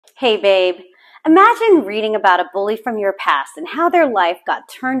Hey babe, imagine reading about a bully from your past and how their life got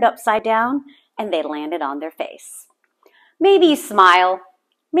turned upside down and they landed on their face. Maybe you smile,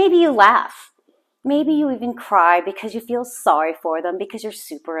 maybe you laugh, maybe you even cry because you feel sorry for them because you're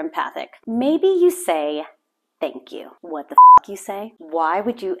super empathic. Maybe you say thank you. What the f you say? Why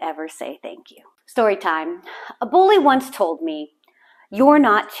would you ever say thank you? Story time. A bully once told me, "You're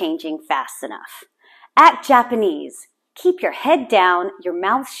not changing fast enough. Act Japanese. Keep your head down, your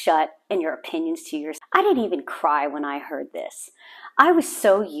mouth shut, and your opinions to yourself." I didn't even cry when I heard this. I was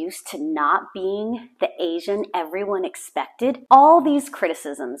so used to not being the Asian everyone expected. All these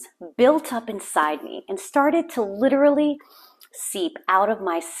criticisms built up inside me and started to literally seep out of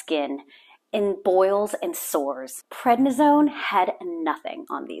my skin in boils and sores. Prednisone had nothing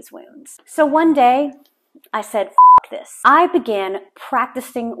on these wounds. So one day, I said, "F this." I began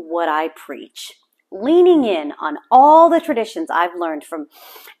practicing what I preach, leaning in on all the traditions I've learned from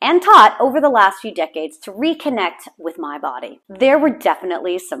and taught over the last few decades to reconnect with my body. There were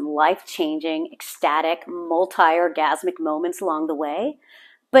definitely some life-changing, ecstatic, multi-orgasmic moments along the way,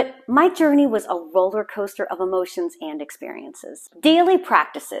 but my journey was a roller coaster of emotions and experiences. Daily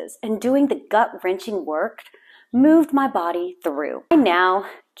practices and doing the gut-wrenching work moved my body through. I now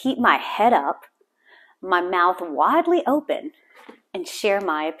keep my head up, my mouth widely open, and share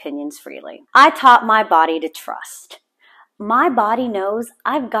my opinions freely. I taught my body to trust. My body knows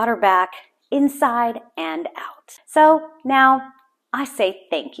I've got her back inside and out. So now I say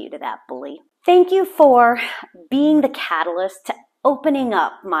thank you to that bully. Thank you for being the catalyst to opening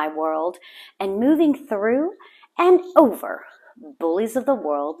up my world and moving through and over bullies of the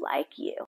world like you.